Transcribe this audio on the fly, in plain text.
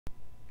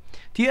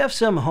Do you have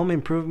some home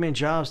improvement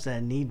jobs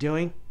that need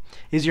doing?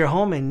 Is your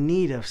home in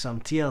need of some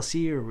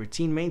TLC or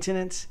routine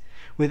maintenance?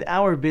 With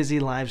our busy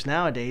lives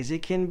nowadays,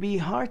 it can be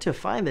hard to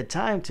find the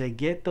time to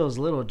get those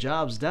little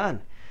jobs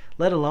done,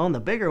 let alone the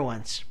bigger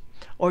ones,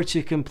 or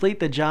to complete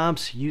the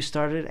jobs you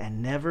started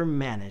and never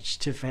managed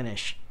to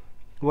finish.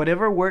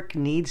 Whatever work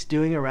needs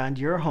doing around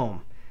your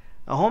home,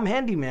 a home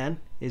handyman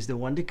is the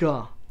one to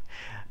call.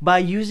 By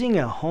using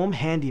a home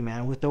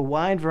handyman with a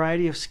wide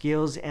variety of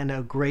skills and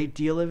a great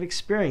deal of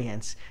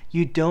experience,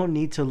 you don't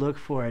need to look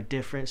for a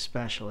different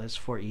specialist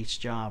for each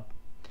job.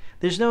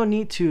 There's no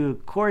need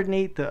to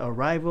coordinate the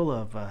arrival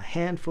of a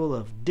handful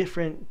of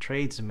different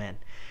tradesmen,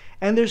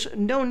 and there's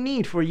no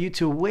need for you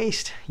to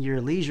waste your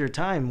leisure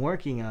time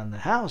working on the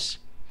house.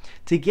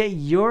 To get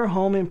your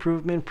home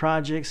improvement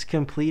projects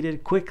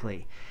completed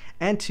quickly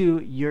and to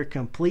your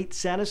complete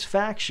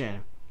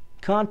satisfaction,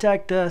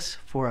 contact us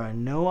for a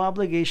no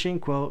obligation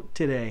quote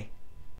today.